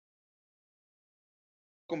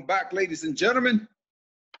Welcome back, ladies and gentlemen.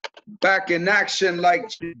 Back in action like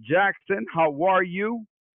Jackson, how are you?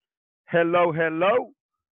 Hello, hello.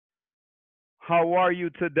 How are you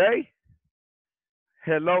today?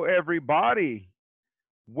 Hello, everybody.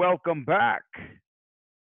 Welcome back.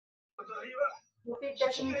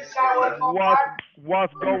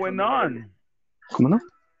 What's going on?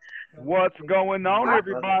 What's going on,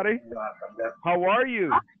 everybody? How are you?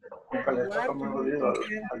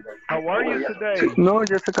 How are you today? No,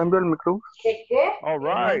 ya se cambió el micro. All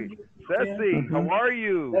right. Ceci, how are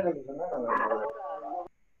you?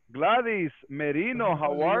 Gladys Merino,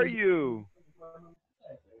 how are you?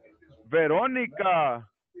 Veronica,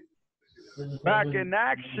 back in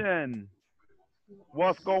action.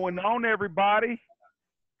 What's going on, everybody?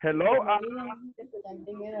 Hello.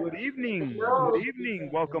 Good evening. Good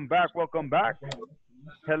evening. Welcome back. Welcome back.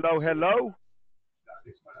 Hello, hello.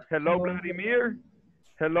 Hello, Vladimir.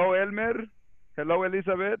 Hello, Elmer. Hello,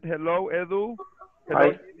 Elizabeth. Hello, Edu. Hello,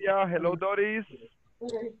 Lydia. Hello, Doris.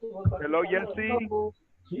 Hello, Jesse.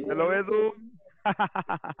 Hello, Edu.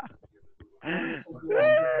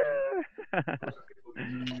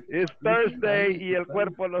 It's Thursday y el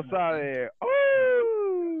cuerpo lo sabe.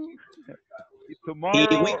 Oh! Tomorrow,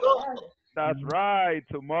 that's right.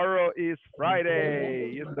 Tomorrow is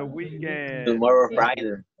Friday. It's the weekend. Tomorrow,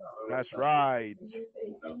 Friday. That's right.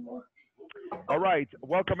 All right.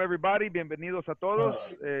 Welcome, everybody. Bienvenidos a todos.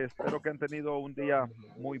 Espero que han tenido un día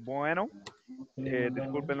muy bueno.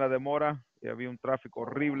 Disculpen la demora. Había un tráfico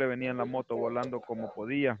horrible. Venía en la moto volando como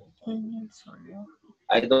podía.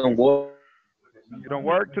 I don't work. You don't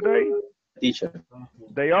work today? Teacher.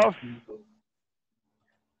 Day off?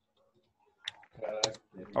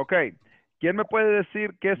 Ok. ¿Quién me puede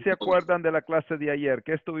decir qué se acuerdan de la clase de ayer?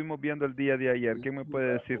 ¿Qué estuvimos viendo el día de ayer? ¿Quién me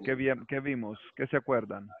puede decir qué vimos? ¿Qué se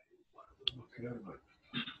acuerdan?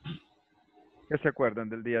 ¿Qué se acuerdan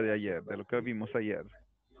del día de ayer? De lo que vimos ayer.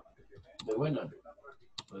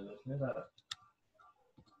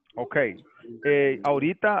 Ok.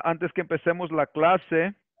 Ahorita, antes que empecemos la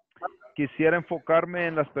clase, quisiera enfocarme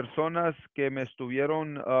en las personas que me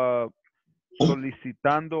estuvieron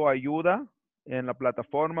solicitando ayuda en la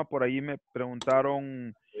plataforma. Por ahí me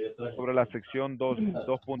preguntaron sobre la sección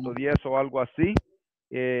 2.10 o algo así.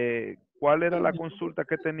 ¿Cuál era la consulta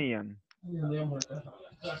que tenían?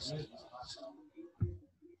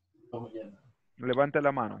 Levante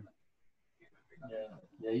la mano.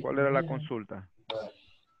 ¿Cuál era la consulta?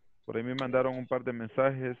 Por ahí me mandaron un par de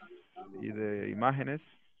mensajes y de imágenes.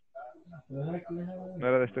 ¿No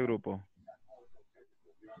era de este grupo?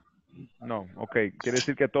 No, ok. ¿Quiere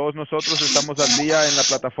decir que todos nosotros estamos al día en la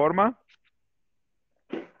plataforma?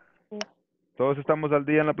 ¿Todos estamos al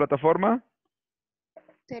día en la plataforma?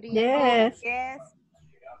 Yes.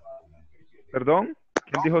 ¿Perdón?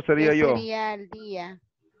 ¿Quién dijo sería yo? Sería el día.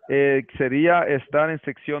 Sería estar en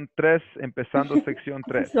sección 3, empezando sección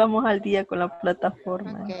 3. Vamos al día con la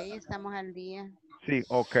plataforma. Ok, estamos al día. Sí,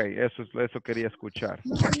 ok, eso quería escuchar.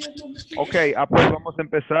 Ok, pues vamos a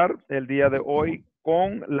empezar el día de hoy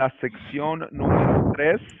con la sección número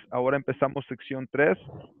 3. Ahora empezamos sección 3.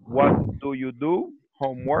 What do you do?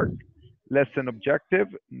 Homework. Lesson objective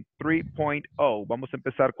 3.0. Vamos a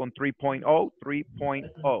empezar con 3.0.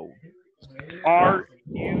 3.0. Are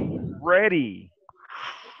you ready?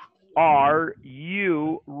 Are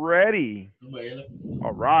you ready?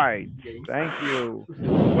 All right. Thank you.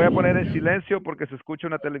 Voy a poner en silencio porque se escucha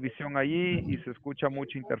una televisión allí y se escucha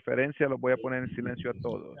mucha interferencia. Los voy a poner en silencio a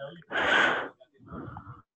todos.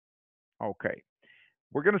 Okay.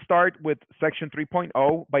 We're going to start with section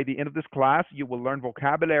 3.0. By the end of this class, you will learn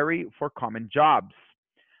vocabulary for common jobs.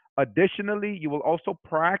 Additionally, you will also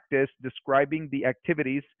practice describing the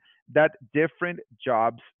activities that different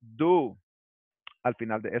jobs do. Al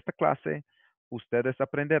final de esta clase, ustedes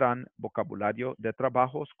aprenderán vocabulario de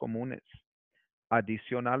trabajos comunes.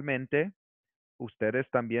 Adicionalmente, ustedes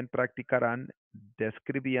también practicarán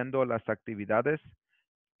describiendo las actividades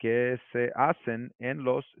que se hacen en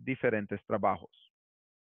los diferentes trabajos.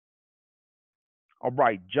 All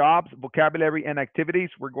right, jobs, vocabulary, and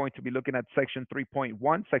activities. We're going to be looking at section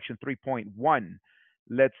 3.1. Section 3.1.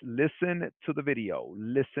 Let's listen to the video.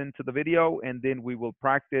 Listen to the video, and then we will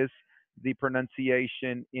practice the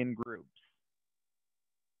pronunciation in groups.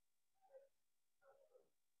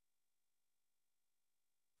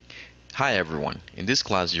 Hi everyone, in this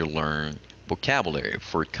class you'll learn vocabulary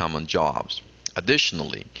for common jobs.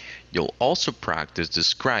 Additionally, you'll also practice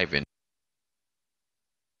describing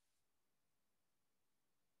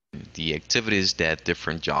the activities that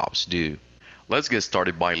different jobs do. Let's get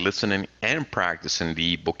started by listening and practicing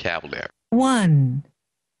the vocabulary. 1.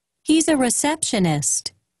 He's a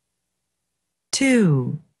receptionist.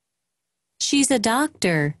 2. She's a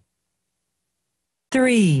doctor.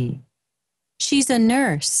 3. She's a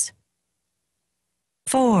nurse.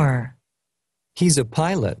 4. He's a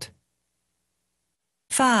pilot.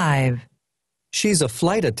 5. She's a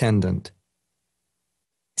flight attendant.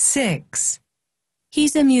 6.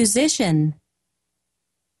 He's a musician.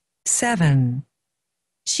 7.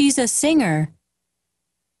 She's a singer.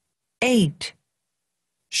 8.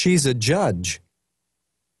 She's a judge.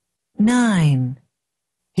 9.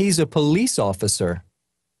 He's a police officer.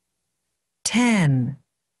 10.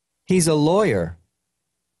 He's a lawyer.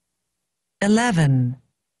 11.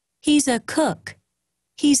 He's a cook.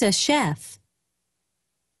 He's a chef.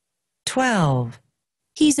 12.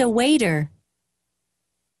 He's a waiter.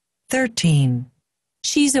 13.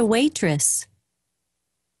 She's a waitress.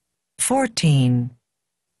 14.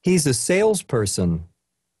 He's a salesperson.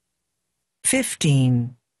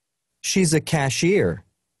 15. She's a cashier.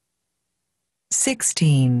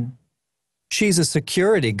 16. She's a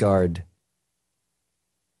security guard.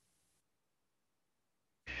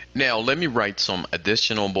 Now, let me write some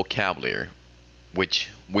additional vocabulary, which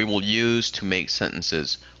we will use to make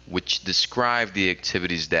sentences which describe the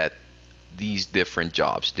activities that these different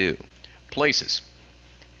jobs do. Places: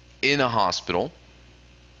 in a hospital,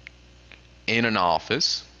 in an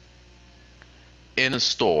office, in a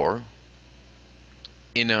store,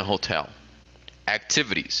 in a hotel.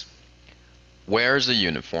 Activities: wears a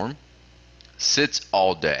uniform, sits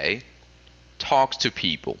all day, talks to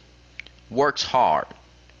people, works hard,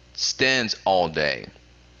 stands all day,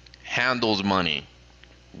 handles money,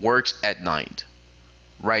 works at night,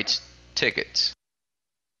 writes tickets.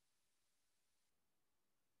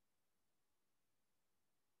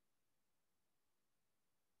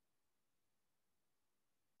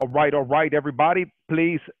 All right, everybody,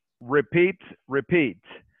 please repeat.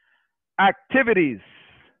 Activities.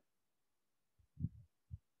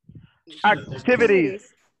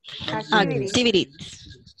 Activities. Activities.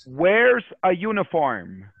 Wears a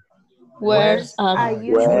uniform. Wears a Wears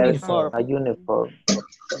uniform. a uniform.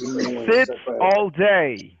 Sits all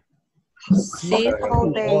day. Sit all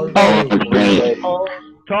day.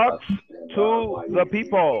 Talks to the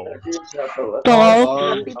people.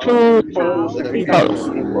 Talk to the people.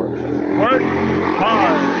 Works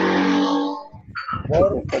hard.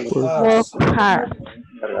 Work hard.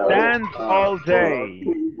 Stands all day.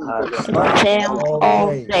 Stand all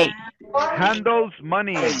day. Handles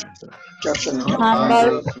money.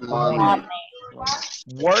 Handle money.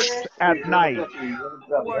 Works at night.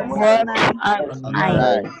 Work at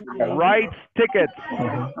night. Writes tickets.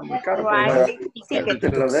 Write tickets.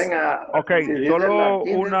 Ok,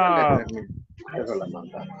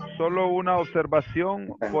 solo una observación.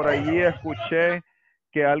 Por allí escuché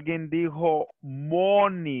que alguien dijo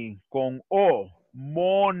money con O.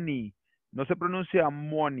 Money. No se pronuncia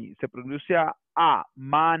money, se pronuncia A.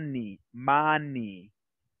 Money. Money.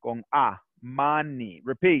 Con A. Money.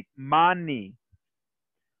 Repeat. Money.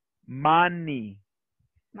 Money.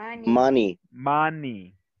 Money.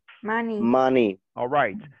 Money. Money. All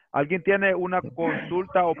right. ¿Alguien tiene una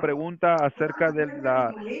consulta o pregunta acerca del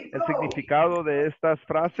el significado de estas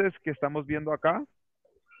frases que estamos viendo acá?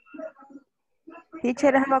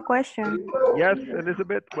 Teacher, I have a question. Yes,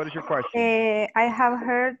 Elizabeth, what is your question? I have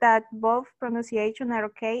heard that both pronunciations are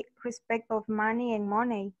okay, respect of money and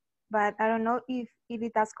money, but I don't know if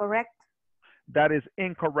that's correct. That is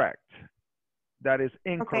incorrect. That is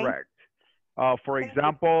incorrect. For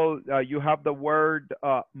example, you have the word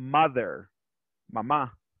mother,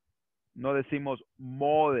 mamá. No decimos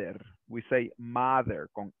mother, we say mother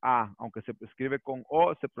con A. Aunque se escribe con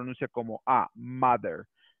O, se pronuncia como A, mother.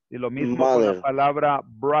 Y lo mismo con la palabra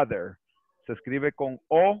brother. Se escribe con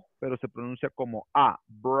O, pero se pronuncia como A,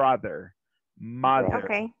 brother, mother,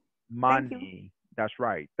 Okay. money. That's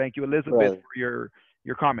right. Thank you, Elizabeth, for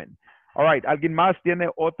your comment. All right. ¿Alguien más tiene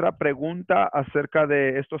otra pregunta acerca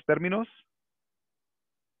de estos términos?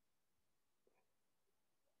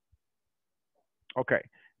 Okay.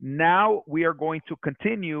 Now we are going to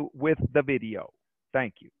continue with the video.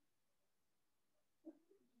 Thank you.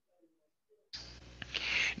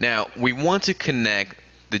 Now, we want to connect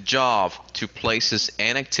the job to places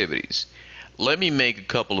and activities. Let me make a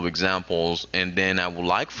couple of examples, and then I would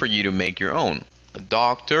like for you to make your own. A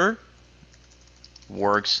doctor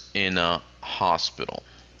works in a hospital.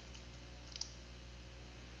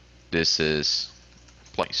 This is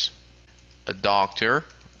place. A doctor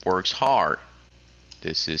works hard.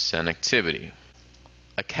 This is an activity.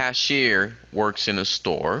 A cashier works in a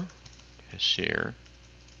store. Cashier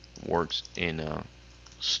works in a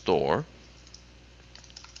store.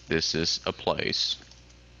 This is a place.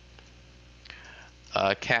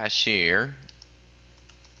 A cashier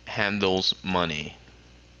handles money.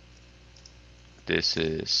 This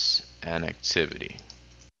is an activity.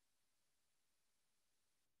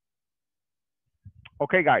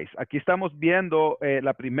 Okay, guys, aquí estamos viendo,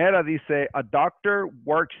 la primera dice, a doctor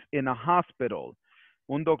works in a hospital.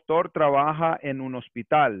 Un doctor trabaja en un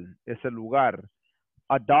hospital, es el lugar.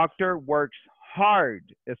 A doctor works hard,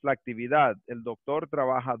 es la actividad. El doctor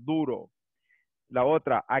trabaja duro. La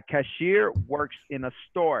otra, a cashier works in a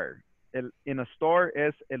store. In a store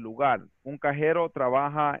es el lugar. Un cajero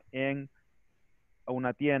trabaja en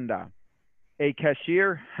una tienda. A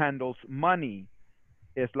cashier handles money,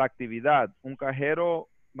 es la actividad. Un cajero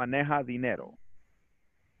maneja dinero.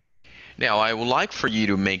 Now, I would like for you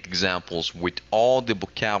to make examples with all the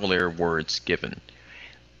vocabulary words given.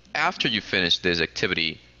 After you finish this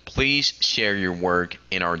activity, please share your work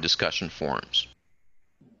in our discussion forums.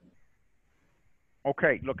 Ok,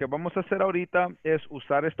 lo que vamos a hacer ahorita es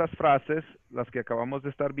usar estas frases, las que acabamos de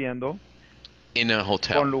estar viendo, In a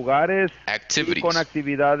hotel. con lugares y Activities. con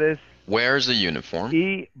actividades, Wears the uniform.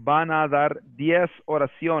 y van a dar 10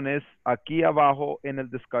 oraciones aquí abajo en el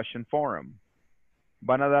discussion forum.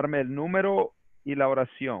 Van a darme el número y la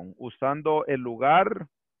oración, usando el lugar,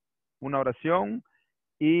 una oración,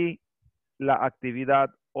 y la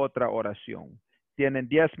actividad, otra oración. Tienen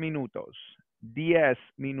 10 minutos. 10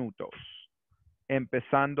 minutos.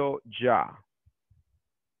 Empezando ya.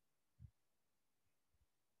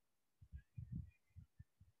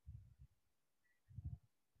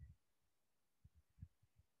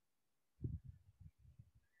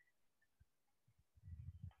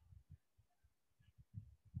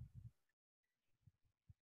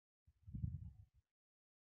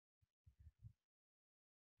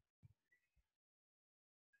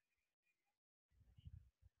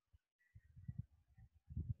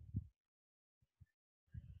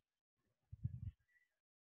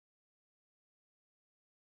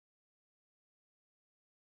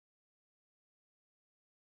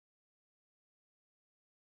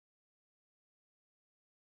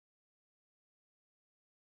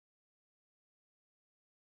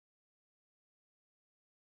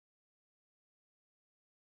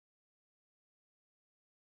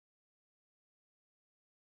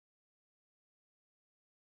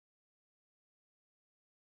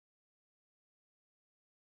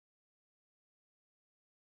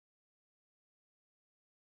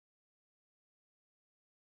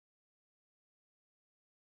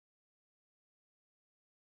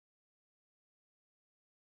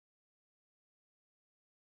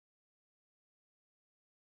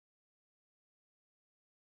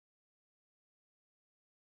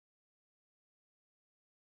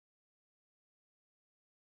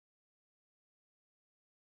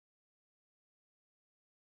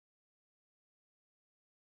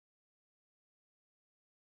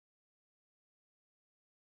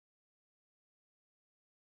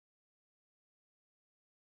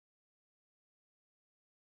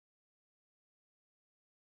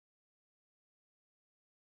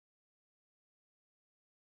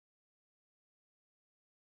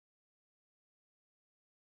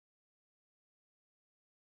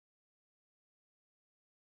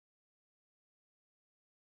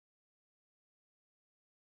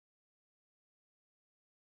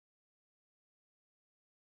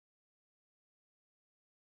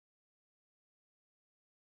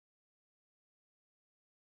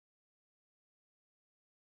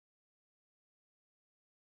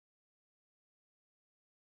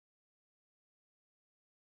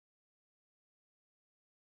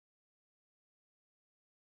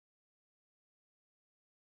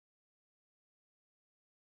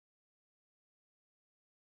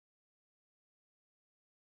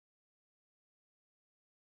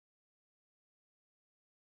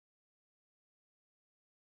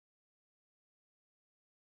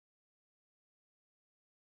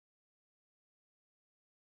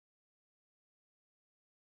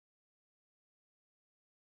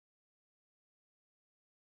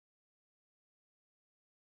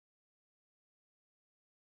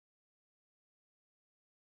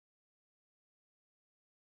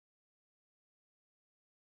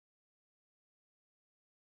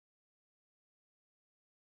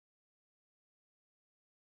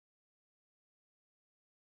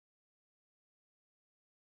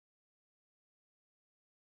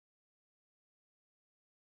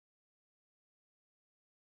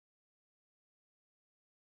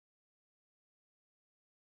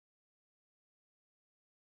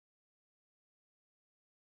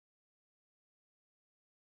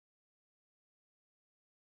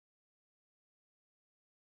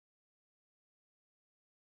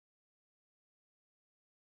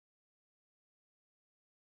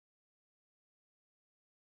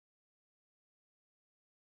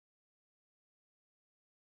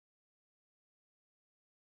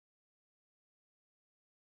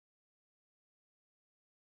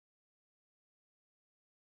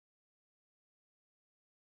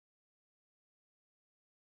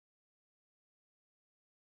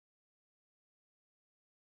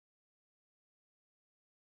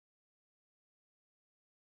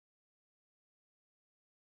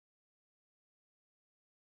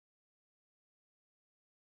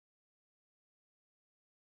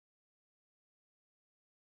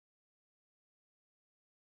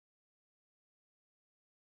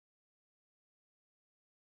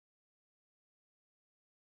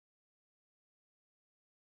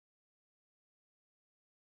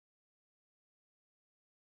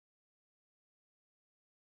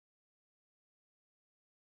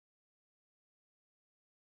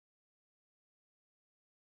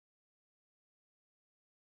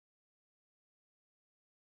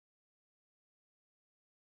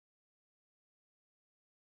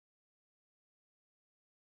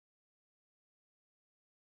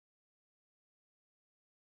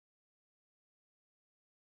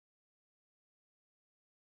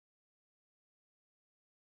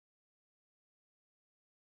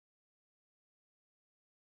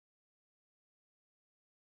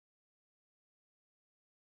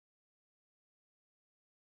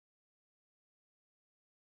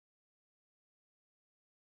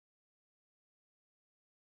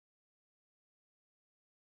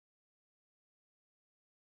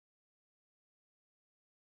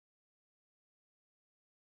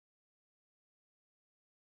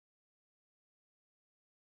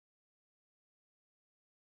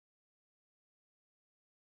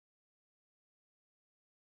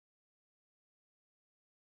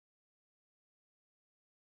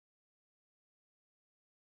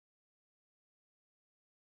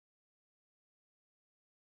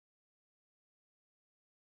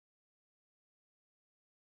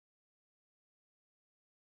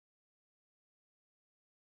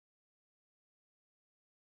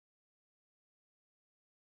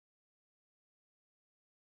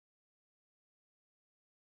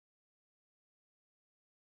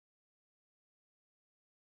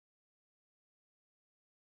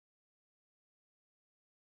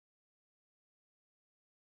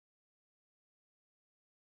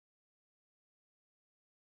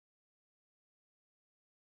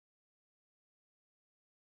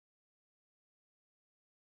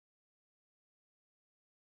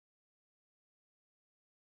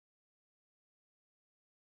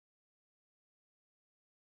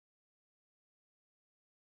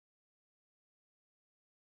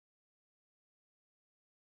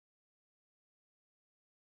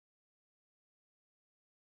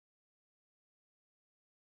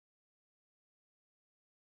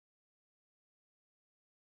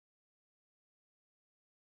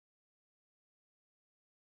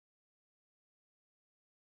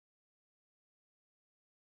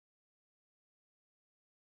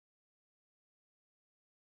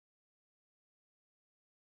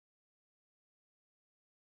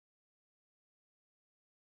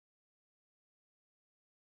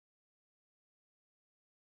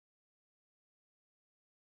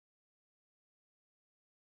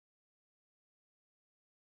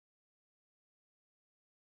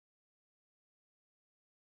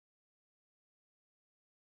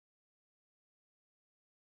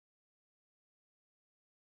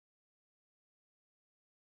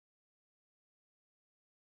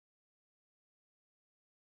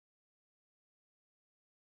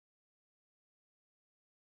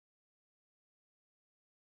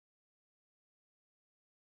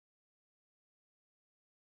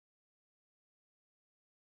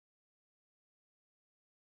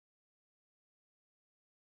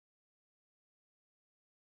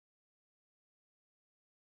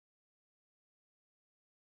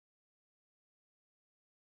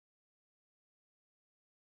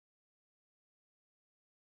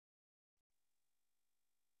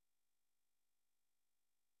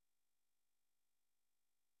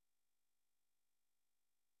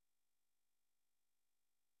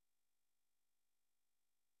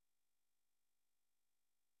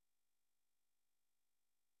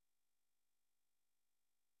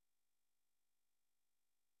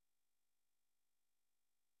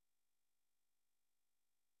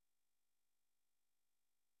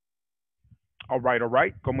 All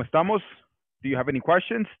right. ¿Cómo estamos? Do you have any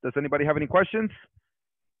questions? Does anybody have any questions?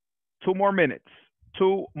 2 more minutes.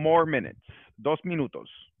 2 more minutes. 2 minutos.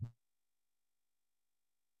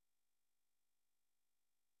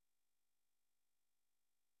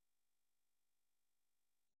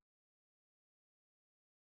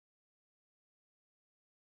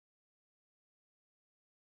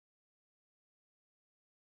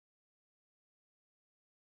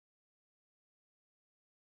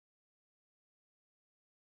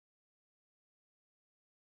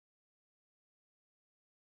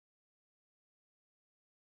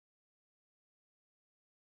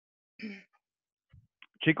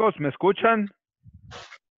 Chicos, ¿me escuchan?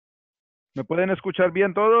 ¿Me pueden escuchar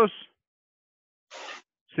bien todos?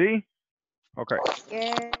 ¿Sí? Okay.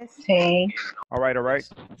 Yes. Sí. All right.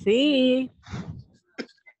 Sí.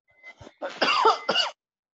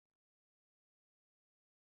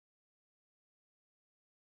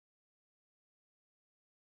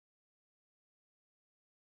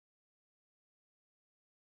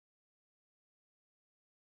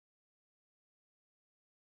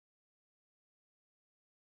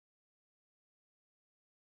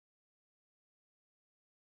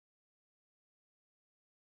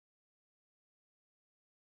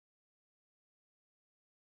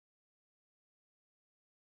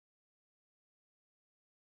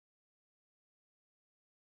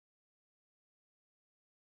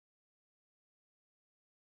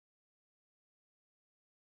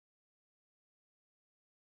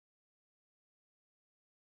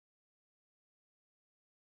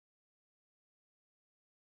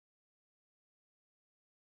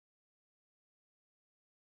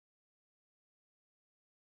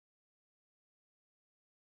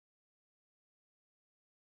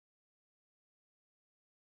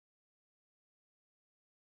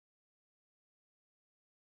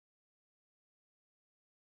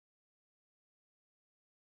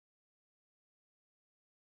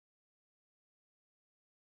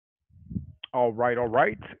 All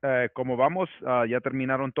right. ¿Cómo vamos? ¿Ya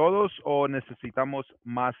terminaron todos o necesitamos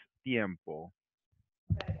más tiempo?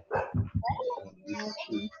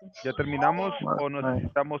 ¿Ya terminamos o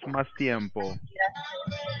necesitamos más tiempo?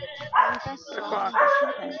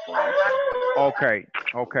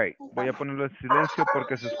 Ok. Voy a ponerlo en silencio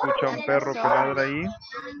porque se escucha un perro que ladra ahí.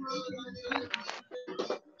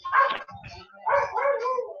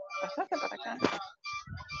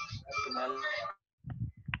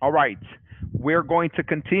 All right. We're going to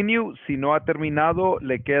continue. Si no ha terminado,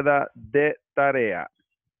 le queda de tarea.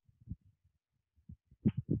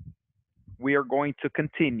 We are going to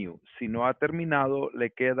continue. Si no ha terminado, le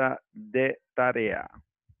queda de tarea.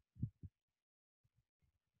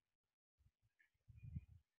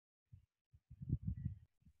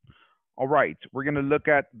 All right, we're going to look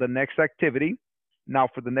at the next activity. Now,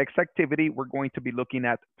 for the next activity, we're going to be looking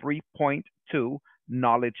at 3.2,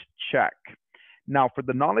 knowledge check. Now, for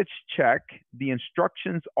the knowledge check, the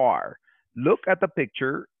instructions are, look at the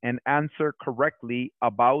picture and answer correctly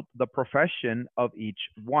about the profession of each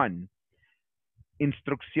one.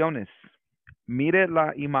 Instrucciones. Mire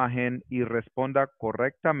la imagen y responda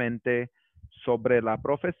correctamente sobre la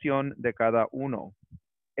profesión de cada uno.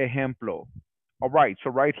 Ejemplo. All right, so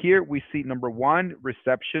right here we see number 1,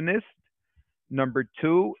 receptionist. Number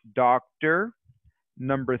 2, doctor.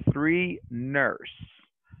 Number 3, nurse.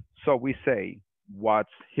 So we say, what's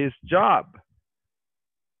his job?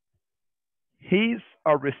 He's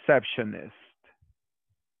a receptionist.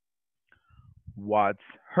 What's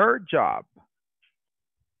her job?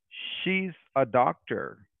 She's a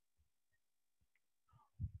doctor.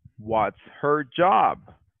 What's her job?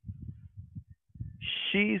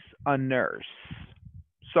 She's a nurse.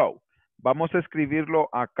 So, vamos a escribirlo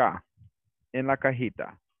acá, en la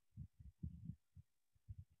cajita.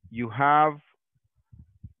 You have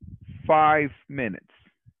 5 minutes,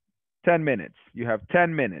 10 minutes. You have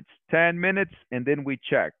 10 minutes, 10 minutes, and then we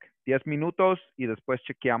check. 10 minutos y después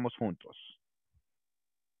chequeamos juntos.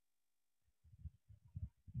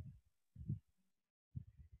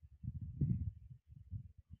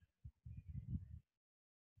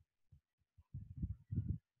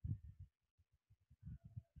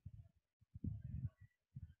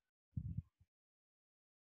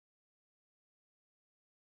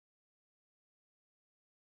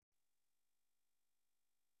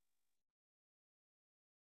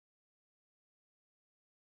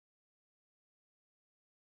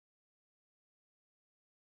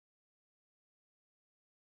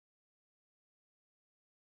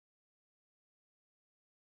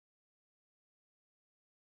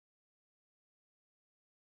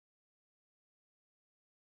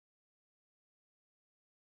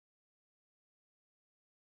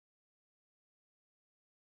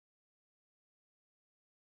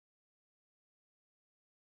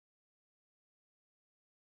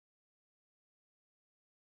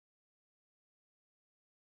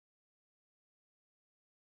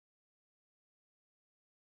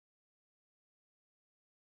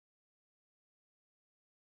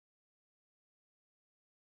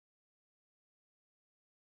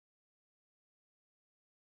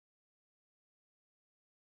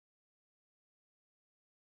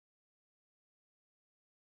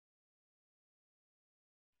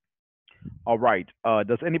 All right.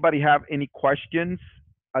 Does anybody have any questions?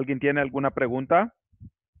 ¿Alguien tiene alguna pregunta?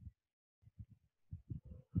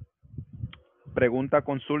 Pregunta,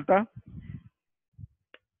 consulta.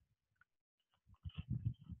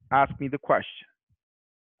 Ask me the question.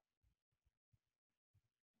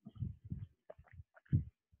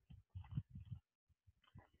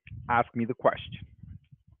 Ask me the question.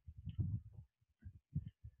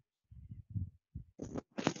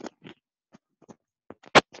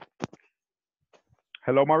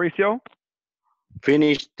 Hello, Mauricio.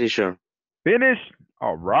 Finish, teacher. Finished?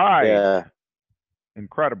 All right. Yeah.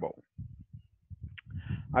 Incredible.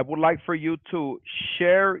 I would like for you to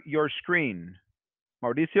share your screen.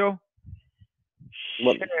 Mauricio,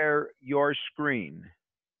 What? share your screen.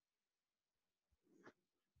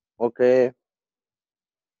 Okay.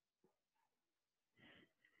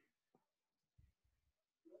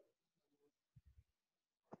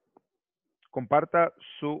 Comparta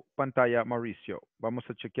su pantalla, Mauricio. Vamos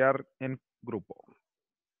a chequear en grupo.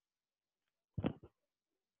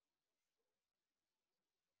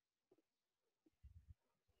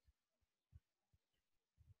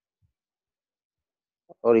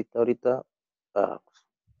 Ahorita.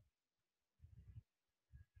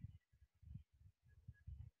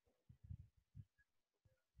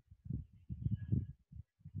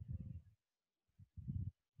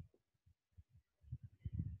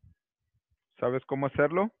 ¿Sabes cómo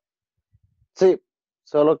hacerlo? Sí,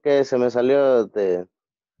 solo que se me salió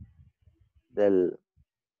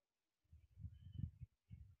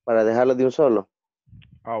para dejarlo de un solo.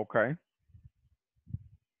 Ah, ok.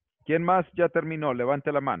 ¿Quién más ya terminó?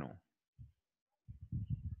 Levante la mano.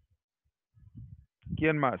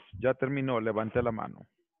 ¿Quién más ya terminó? Levante la mano.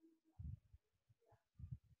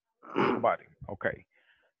 Nobody. Ok.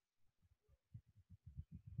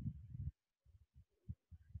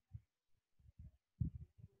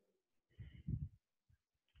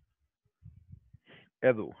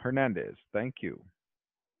 Edu Hernandez, thank you.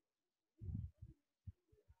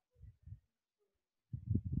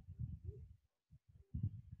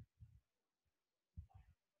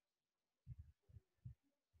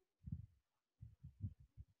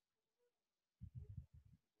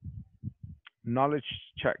 Knowledge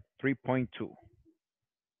check 3.2.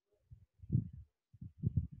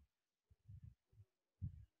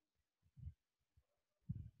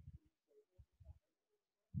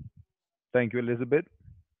 Thank you, Elizabeth.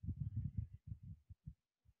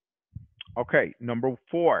 Okay, number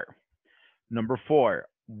 4. Number 4.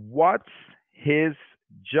 What's his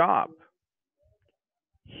job?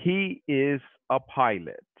 He is a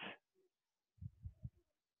pilot.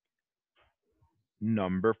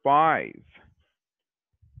 Number 5.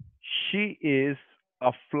 She is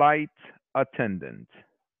a flight attendant.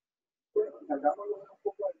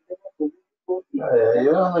 All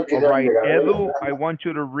right, Edu, I want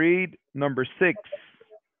you to read number 6.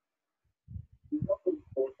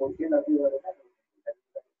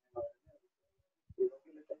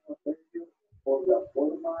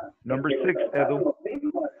 Number 6, Edu.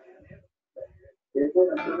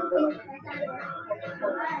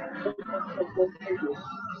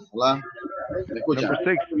 Hola, ¿me escuchan? Number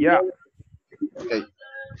 6, yeah. Okay.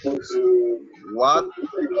 What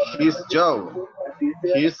his job?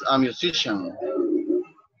 He's a musician.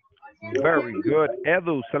 Very good.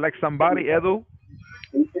 Edu, select somebody, Edu.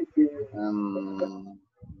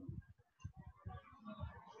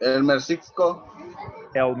 Elmer Cisco.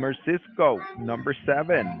 Elmer Cisco, number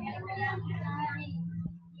 7.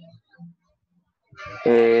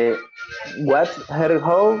 What's her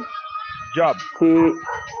home? Job. He,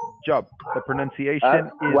 Job. The pronunciation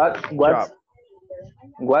is job.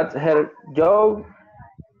 What's her job?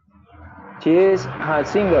 She is a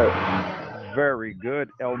singer. Very good,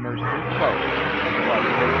 Elmer Cisco. What's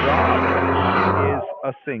her job? She is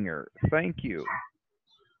a singer. Thank you.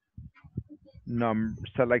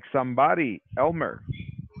 Select somebody, Elmer.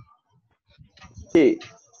 He.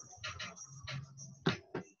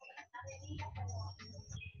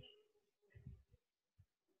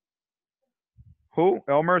 Who?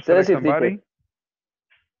 Elmer, select Ceci, somebody.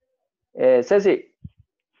 Ceci.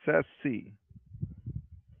 Ceci.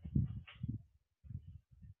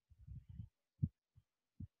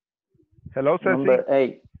 Hello, Ceci. Number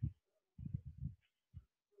 8.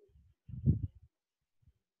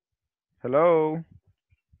 Hello.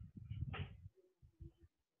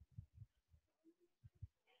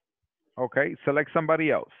 Okay, select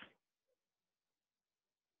somebody else.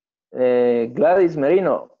 Gladys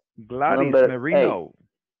Merino. Gladys Number Merino. 8.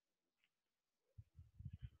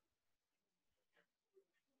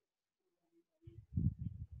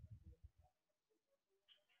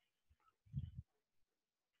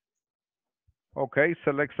 Okay,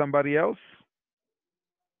 select somebody else.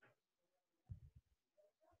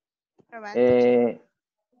 Eh,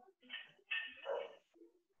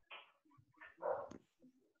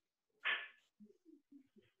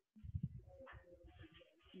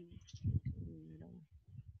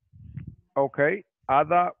 Okay,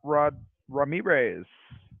 Ramirez.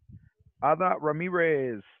 Ada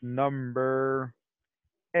Ramirez, number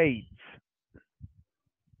 8.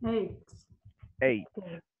 8. 8.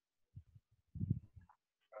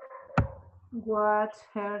 What's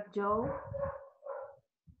her job?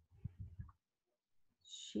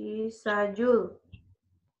 She's a Jew.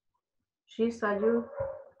 She's a Jew.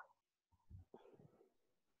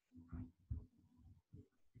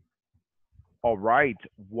 All right,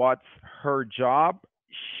 what's her job?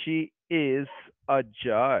 She is a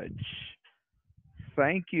judge.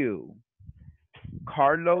 Thank you.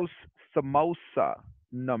 Carlos Samosa,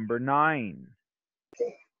 number 9.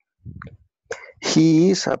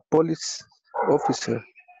 He is a police officer.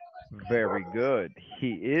 Very good.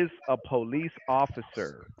 He is a police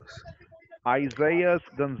officer. Isaiah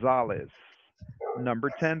Gonzalez,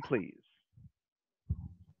 number 10, please.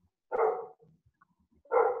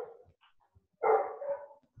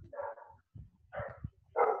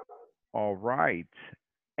 All right.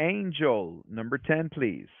 Angel, number 10,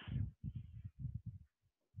 please.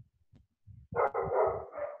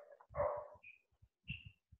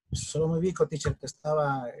 Solo me ubico, teacher, que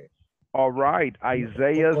estaba All right.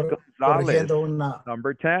 Isaiah Gonzalez, corrigiendo una.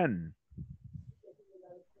 number 10.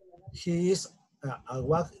 He is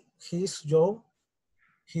what his job.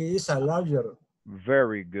 He is a lawyer.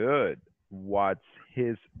 Very good. What's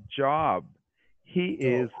his job? He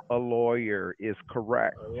is a lawyer, is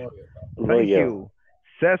correct. Thank you.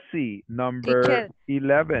 Ceci, number Teacher,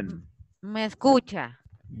 11. ¿me escucha?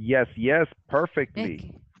 Yes,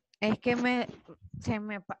 perfectly. Es que se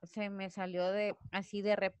me salió así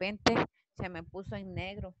de repente, se me puso en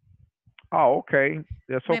negro. Oh, okay.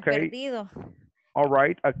 That's Me he okay. perdido. All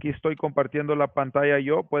right. Aquí estoy compartiendo la pantalla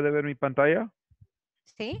yo. ¿Puede ver mi pantalla?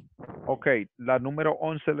 ¿Sí? Ok. La número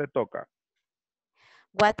 11 le toca.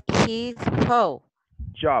 What his how?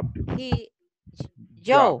 Job.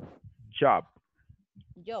 Job. Job.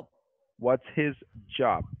 Job. What's his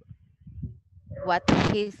job? What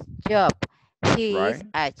his job? He is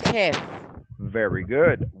a chef. Very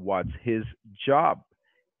good. What's his job?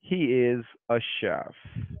 He is a chef.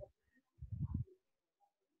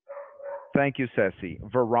 Thank you, Ceci.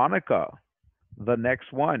 Veronica, the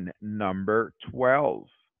next one, number 12.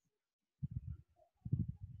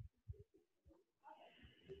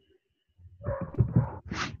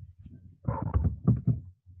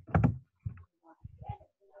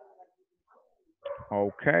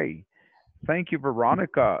 Okay. Thank you,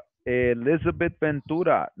 Veronica. Elizabeth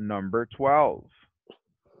Ventura, number 12.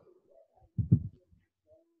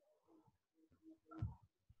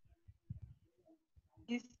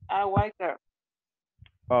 He's a waiter.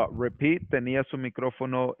 Repeat, tenía su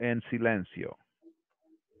micrófono en silencio.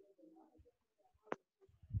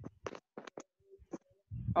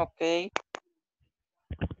 Okay.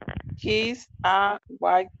 He's a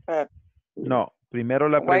waiter. No, primero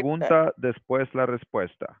la pregunta, después la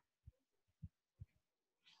respuesta.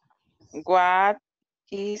 What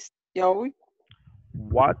is job?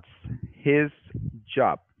 What's his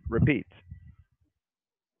job? Repeat.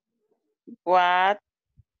 What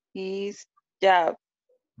is job?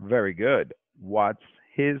 Very good. What's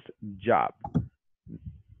his job?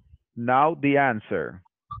 Now the answer.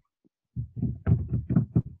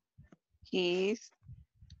 He's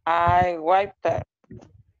a waiter.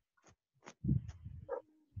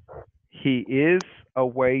 He is a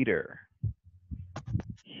waiter.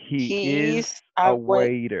 He is a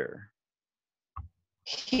waiter.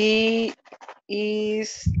 He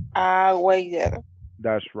is a waiter.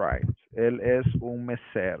 That's right. Él es un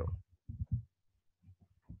mesero.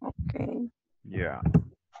 Okay. Yeah.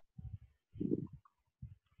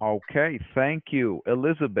 Okay, thank you,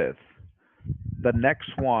 Elizabeth. The next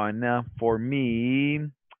one for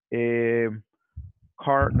me,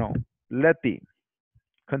 Letty,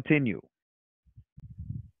 continue.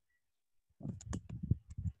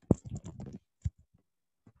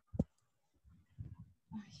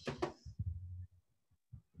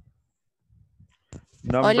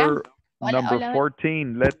 Number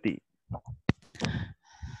 14, Letty.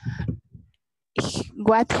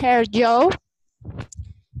 What her job?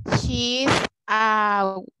 She's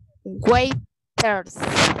a waiter.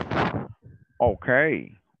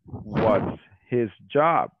 Okay. What's his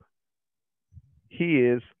job? He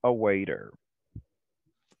is a waiter.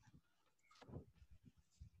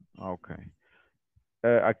 Okay.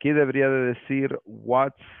 Aquí debería de decir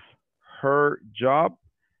what's her job?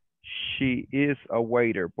 She is a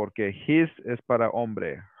waiter, porque his es para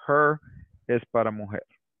hombre, her es para mujer.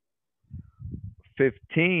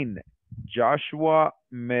 15, Joshua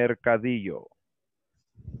Mercadillo.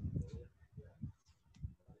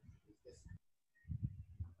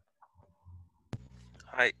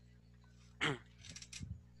 Hi.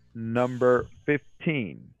 Number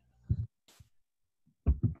 15.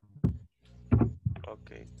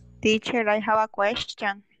 Okay. Teacher, I have a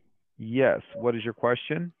question. Yes, what is your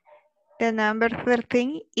question? The number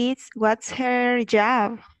 13 is what's her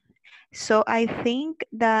job? So I think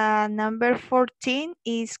the number 14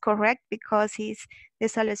 is correct because he's the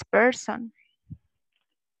salesperson.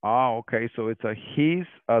 Ah, okay, so he's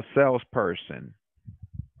a salesperson.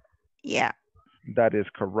 Yeah. That is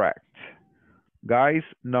correct. Guys,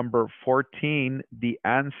 number 14, the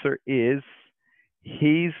answer is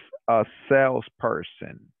he's a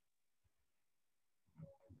salesperson.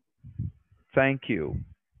 Thank you.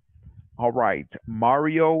 All right,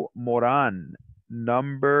 Mario Moran,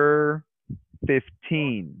 number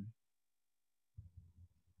 15.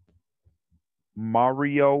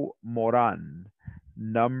 Mario Moran,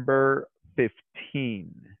 number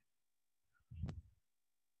 15.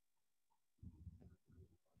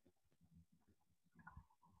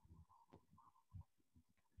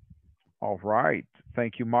 All right,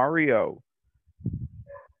 thank you, Mario.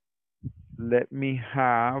 Let me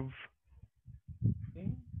have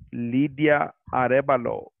Lydia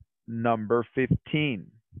Arevalo, number 15.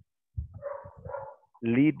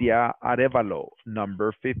 Lydia Arevalo,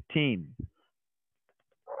 number 15.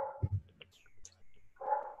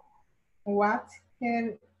 What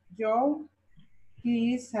her job?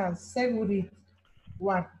 He is a security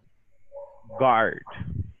Guard.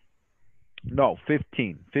 No,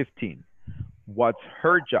 15, 15. What's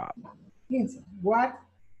her job? Yes. What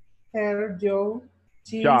her job?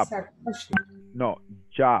 She Job. is a cashier. No,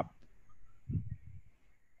 job.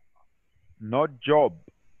 Not job.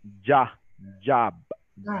 Job. Job.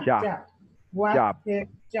 What Job. her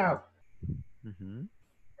job? Mhm.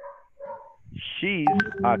 She's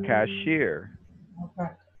a cashier.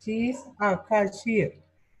 Okay. She's a cashier.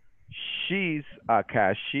 She's a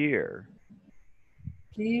cashier.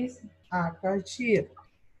 She's a cashier.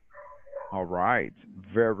 All right.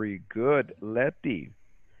 Very good, Letty.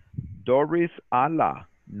 Doris Ala,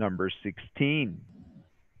 number 16.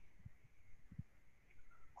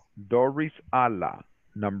 Doris Ala,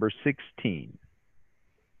 number 16.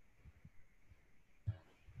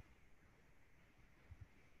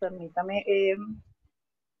 Permítame.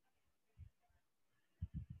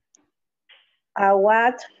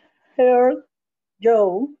 What her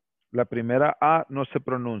job? La primera A no se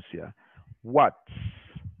pronuncia. What's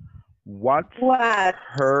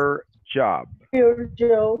her job? Her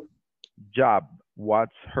job. Job.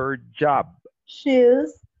 What's her job?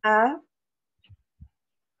 She's a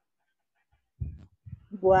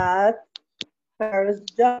what her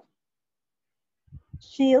job?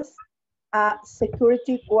 She's a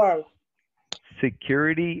security guard.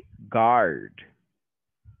 Security guard.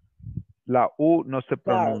 La U no se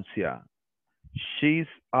pronuncia. She's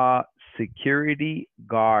a security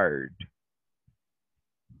guard.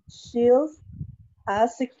 She's a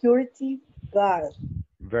security guard.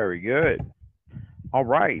 Very good. All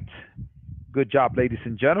right. Good job, ladies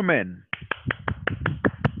and gentlemen.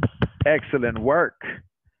 Excellent work.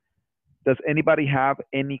 Does anybody have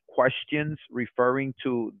any questions referring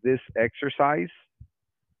to this exercise?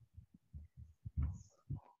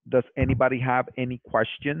 Does anybody have any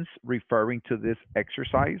questions referring to this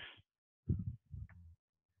exercise?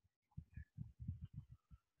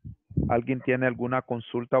 ¿Alguien tiene alguna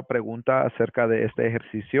consulta o pregunta acerca de este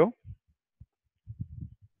ejercicio?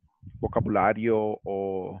 Vocabulario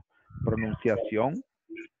o pronunciación.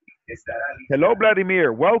 Hello,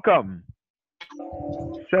 Vladimir. Welcome.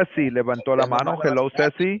 Ceci levantó la mano. Hello,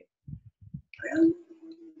 Ceci.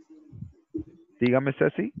 Dígame,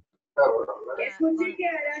 Ceci.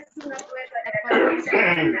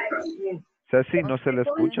 Ceci, no se le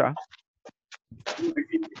escucha.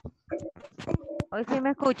 ¿Hoy sí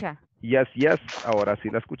me escucha? Yes, yes. Ahora sí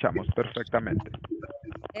la escuchamos perfectamente.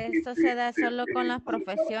 ¿Esto se da solo con las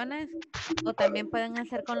profesiones o también pueden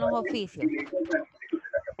hacer con los oficios?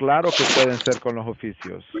 Claro que pueden ser con los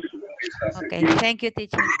oficios. Ok, thank you,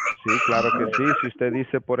 teacher. Sí, claro que sí. Si usted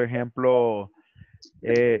dice, por ejemplo,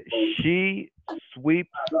 she sweeps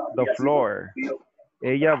the floor.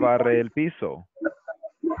 Ella barre el piso.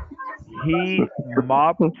 He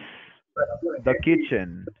mops the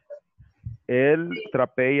kitchen. Él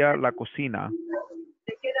trapea la cocina.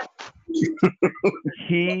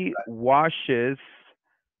 He washes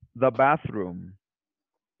the bathroom.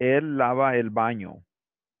 Él lava el baño.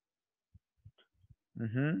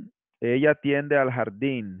 Ujú. Ella atiende al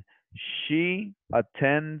jardín. She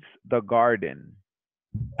attends the garden.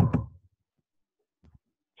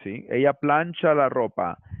 ¿Sí? Ella plancha la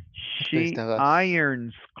ropa. She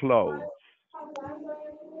irons clothes.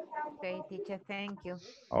 Okay, teacher, thank you.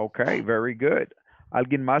 Okay, very good.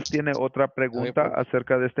 ¿Alguien más tiene otra pregunta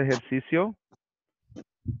acerca de este ejercicio?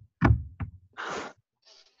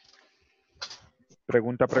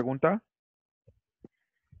 Pregunta.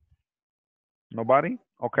 Nobody?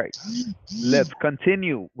 Okay. Let's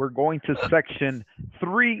continue. We're going to section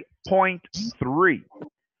 3.3.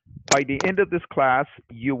 By the end of this class,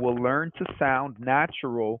 you will learn to sound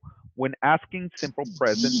natural when asking simple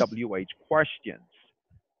present WH questions.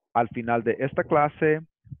 Al final de esta clase,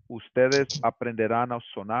 ustedes aprenderán a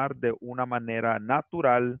sonar de una manera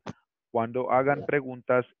natural cuando hagan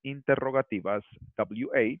preguntas interrogativas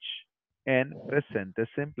WH en presente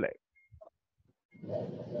simple.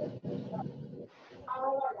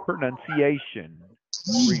 Pronunciation.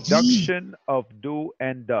 Reduction of do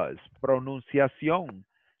and does. Pronunciación.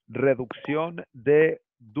 Reducción de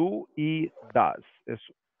do y das. Es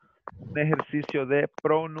un ejercicio de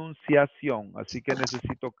pronunciación. Así que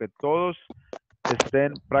necesito que todos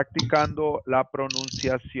estén practicando la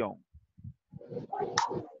pronunciación.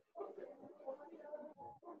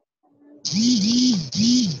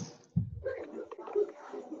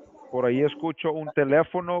 Por ahí escucho un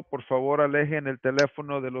teléfono. Por favor, alejen el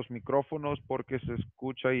teléfono de los micrófonos porque se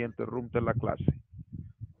escucha y interrumpe la clase.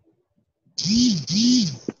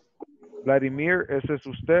 Vladimir, ese es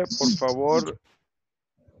usted. Por favor,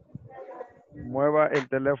 mueva el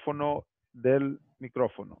teléfono del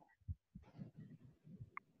micrófono.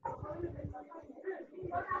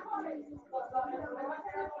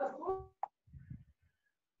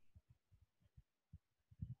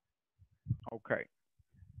 Okay.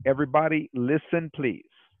 Everybody listen, please.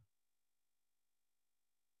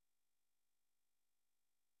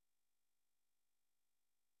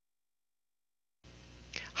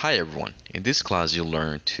 Hi everyone, in this class you'll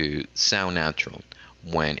learn to sound natural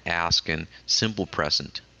when asking simple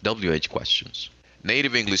present WH questions.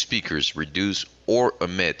 Native English speakers reduce or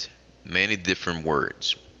omit many different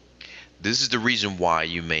words. This is the reason why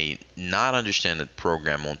you may not understand the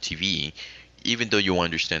program on TV even though you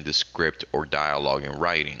understand the script or dialogue in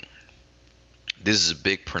writing. This is a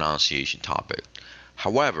big pronunciation topic.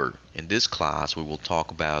 However, in this class we will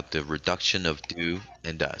talk about the reduction of do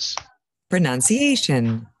and does.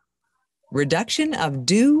 Pronunciation. Reduction of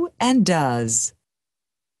do and does.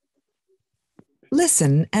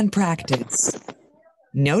 Listen and practice.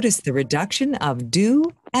 Notice the reduction of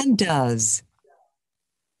do and does.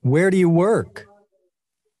 Where do you work?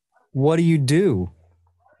 What do you do?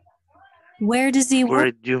 Where does he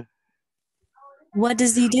work? What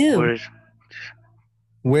does he do?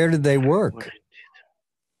 Where do they work?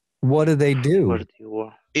 What do they do?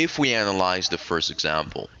 If we analyze the first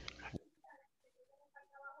example.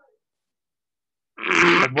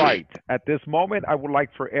 Right. At this moment, I would like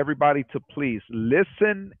for everybody to please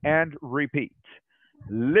listen and repeat.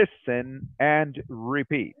 Listen and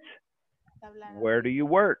repeat. Where do you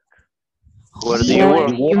work? Where do you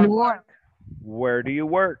work? Where do you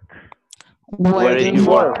work? Where do you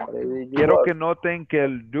work? Quiero que noten que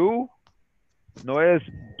el do no es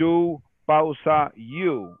do, pausa,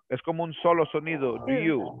 you. Es como un solo sonido. Do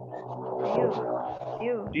you.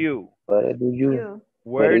 Do. Where do you?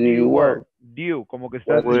 Where do you work? Do. Como que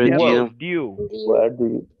estás diciendo do. Where do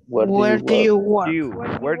you work? Do.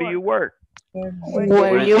 Where do you work? Where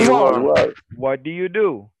do you work? What do you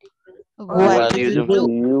do? What do you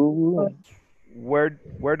do?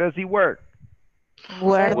 Where does he work?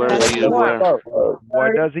 Where does he work?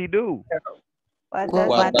 What does he do?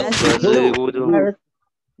 What does he do?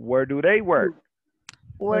 Where do they work?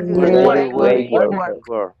 Where do they work?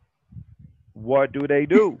 What do they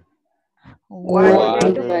do? What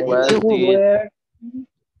do they do?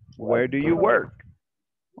 Where do you work?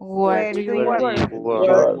 Where do you work?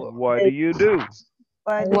 What do you do?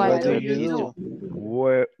 What do you do?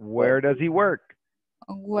 Where does he work?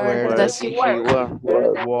 Where does he work?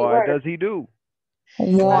 What does he do?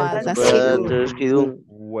 What does he do?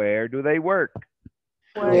 Where do they work?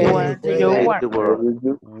 Where do you work?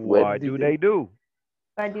 What do they do?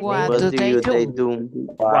 What do they do?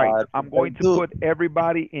 Right. I'm going to put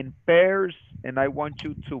everybody in pairs and I want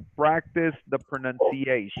you to practice the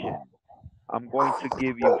pronunciation. I'm going to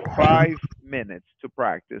give you 5 minutes to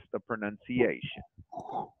practice the pronunciation.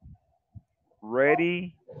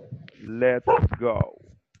 Ready? Let's go.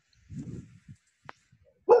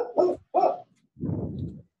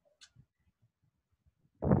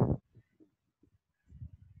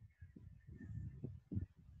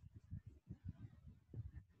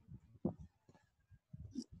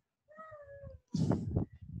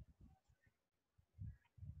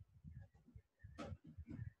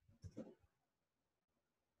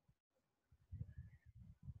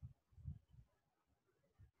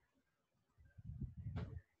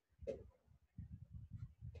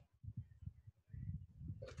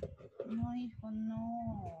 No, hijo,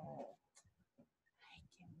 no. Ay,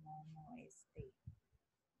 qué mono este.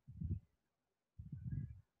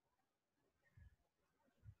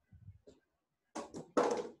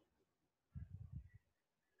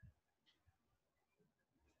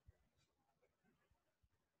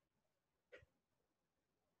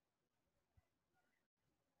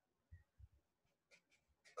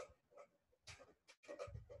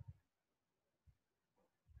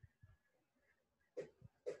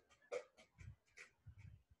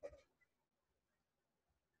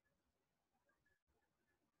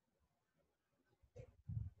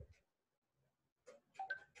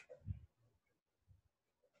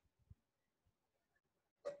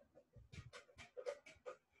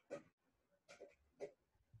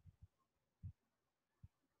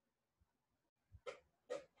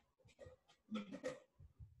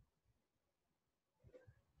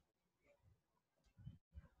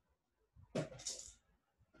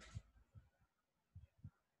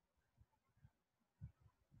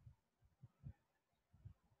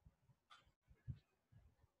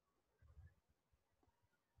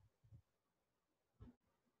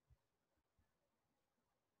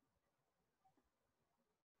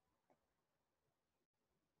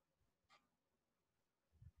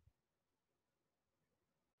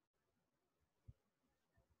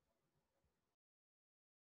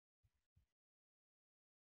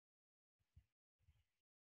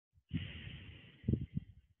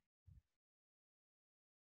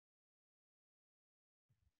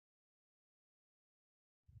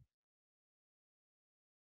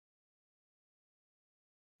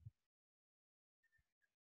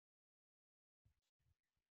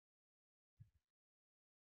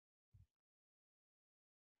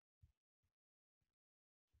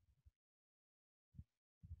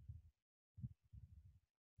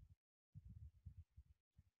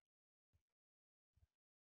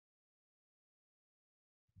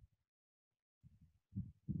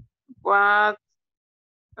 What,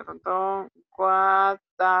 perdón, what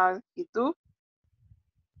does he do?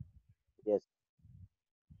 Yes.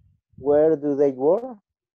 Where do they work?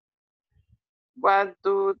 What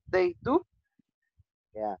do they do?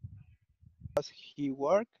 Yeah. Does he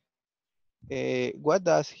work? What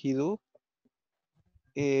does he do?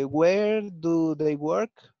 Where do they work?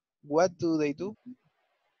 What do they do?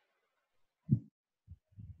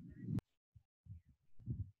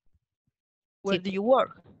 Where do you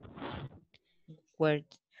work? Where,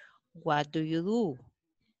 what do you do?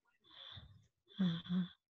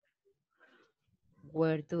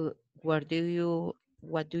 Where do you,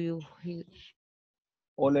 what do you,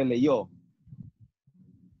 O le leyó.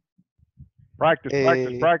 Practice,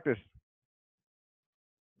 practice, practice.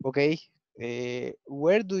 Okay.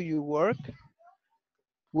 Where do you work?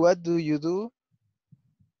 What do you do?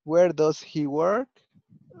 Where does he work?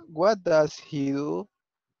 What does he do?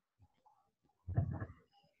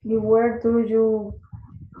 ¿Y where do you...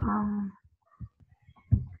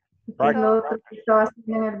 ¿qué es lo otro que estaba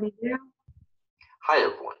haciendo en el video? Hi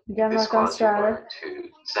everyone. Ya In no this class alcancé you'll a learn ver. to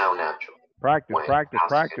sound natural Practice, when practice,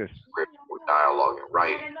 asking practice. script or dialogue and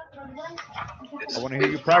writing. I want to hear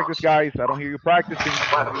you practice, guys. I don't hear you practicing.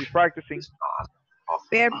 Nobody's practicing.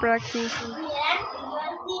 Pair practice.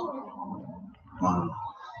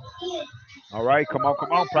 All right, come on,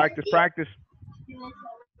 come on. Practice, practice.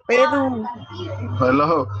 Edu.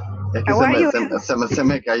 Hello. Es que How are you? se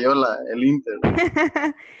me cayó el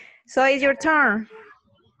Inter. So it's your turn.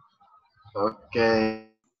 Ok.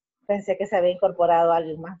 Pensé que se había incorporado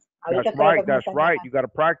alguien más. That's right, that's right. You got to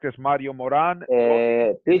practice, Mario Moran.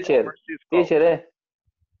 Teacher,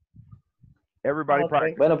 Everybody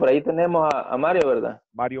practice. Bueno, por ahí tenemos a Mario, ¿verdad?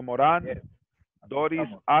 Mario Moran, Doris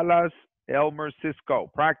Alas, Elmer Cisco.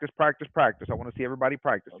 Practice, practice, practice. I want to see everybody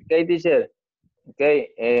practicing. Okay, teacher.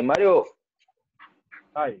 Okay, Mario.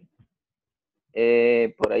 Hi.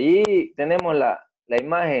 Por ahí tenemos la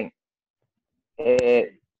imagen.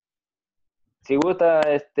 Si gusta,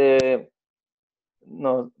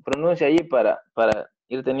 nos pronuncia allí para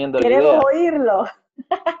ir teniendo la idea. Queremos oírlo.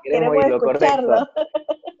 Queremos oírlo, escucharlo. correcto.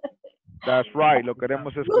 That's right, lo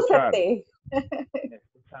queremos escuchar. ¿Me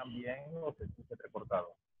escuchan bien o se escucha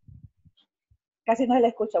recortado? Casi no se le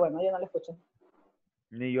escucha. Bueno, yo no le escucho.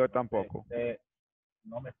 Ni yo tampoco.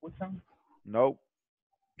 ¿No me escuchan? No.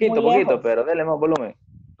 Poquito, poquito, pero dele más volumen.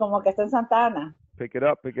 Como que está en Santa Ana. Pick it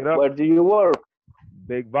up, pick it up. Where do you work?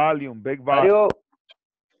 Big volume, big volume. Mario.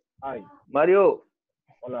 Hi. Mario.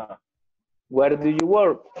 Hola. Where do you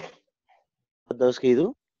work? What does he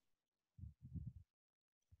do?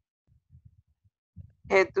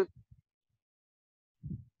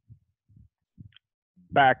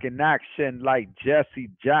 Back in action like Jesse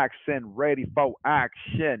Jackson, ready for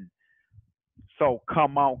action. So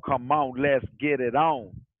come on, let's get it on.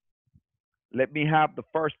 Let me have the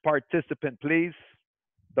first participant, please.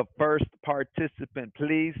 The first participant,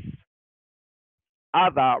 please.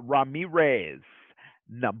 Ada Ramirez.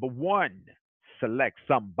 Number 1, select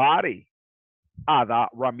somebody. Ada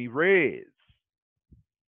Ramirez.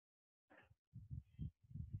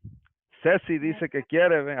 Ceci dice que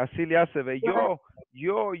quiere, ve, así le hace, ve. Yo,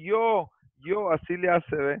 así le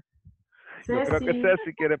hace, ve. Yo creo que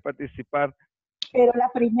Ceci quiere participar. Pero la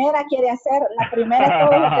primera quiere hacer, la primera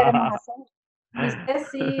todos lo queremos hacer. Mi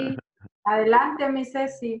Ceci, adelante, mi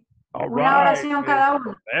Ceci. All Una right, oración cada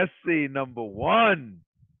uno. Ceci, number 1.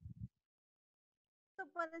 Esto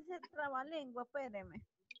puede ser trabalengua, espéreme.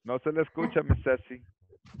 No se le escucha, mi Ceci.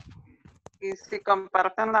 Y si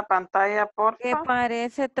comparten la pantalla, por Que favor.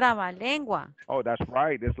 parece trabalengua. Oh, that's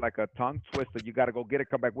right. It's like a tongue twister. You got to go get it,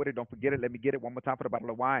 come back with it. Don't forget it. Let me get it one more time for the bottle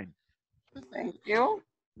of wine. Thank you.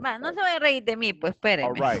 Va, no se vaya a reír de mí, pues espéreme.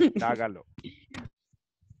 All right, hágalo.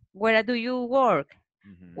 Where do you work?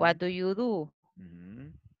 What do you do?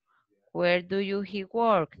 Where do you he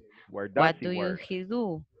work? Where does What he do you work? he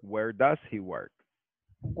do? Where does he work?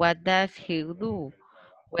 What does he do?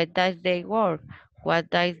 Where does they work? What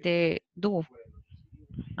does they do?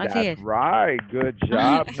 Así That's es. right. Good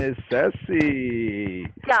job, Miss Ceci.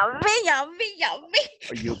 Ya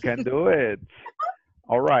vi. You can do it.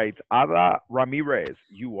 All right, Ada Ramirez,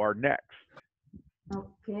 you are next.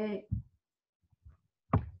 Okay.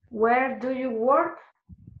 Where do you work?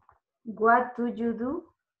 What do you do?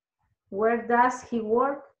 Where does he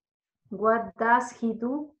work? What does he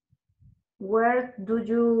do? Where do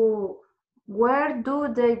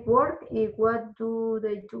they work? And what do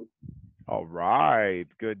they do? All right,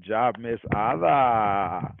 good job, Miss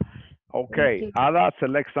Ada. Okay, Ada,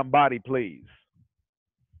 select somebody, please.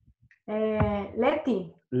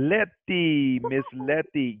 Letty. Letty, Miss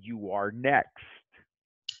Letty, you are next.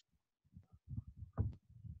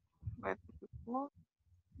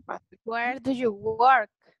 Where do you work?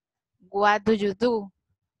 What do you do?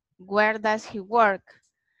 Where does he work?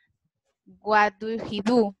 What do he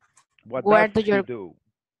do? What Where does do he you do?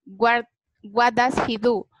 what does he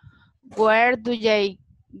do? Where do they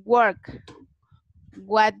work?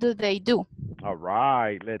 What do they do? All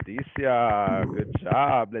right, Leticia, good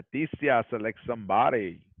job. Leticia, select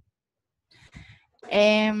somebody.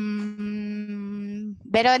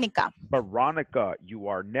 Veronica. Veronica, you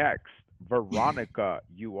are next. Veronica,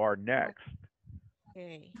 you are next.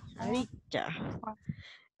 Okay, ahorita.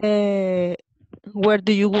 Where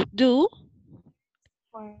do you do?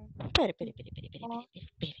 Espere.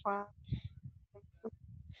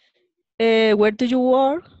 Where do you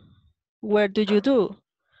work? Where do you do?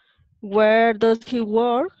 Where does he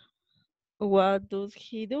work? What does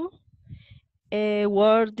he do?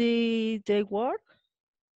 Where did they work?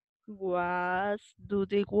 What do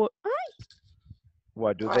they work?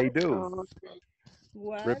 What do they do?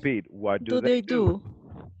 What Repeat, what do do they do?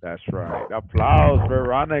 That's right. Applause,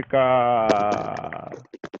 Veronica.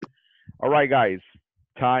 All right, guys.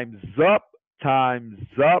 Time's up. Time's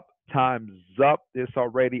up. Time's up. It's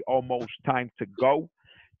already almost time to go.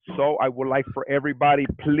 So I would like for everybody,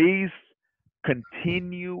 please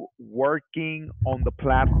continue working on the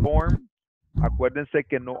platform. Acuérdense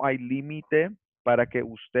que no hay límite para que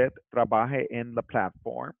usted trabaje en la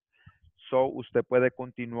platform. So usted puede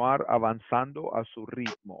continuar avanzando a su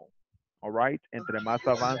ritmo. All right. Entre más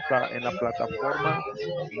avanza en la plataforma,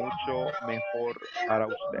 mucho mejor para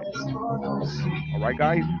usted. All right,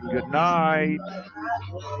 guys. Good night.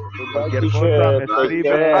 Cualquier cosa me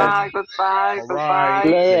escribe. Goodbye. All right.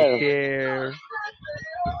 Take care.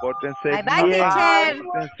 Pórtense Bye, bye, bien. teacher.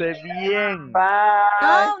 Pórtense bien.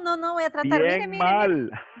 No, voy a tratar. Bien Mire.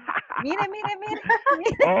 mal. Mire.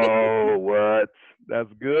 Oh, what?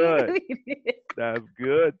 That's good. That's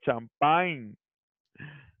good. Champagne.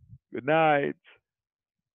 Good night.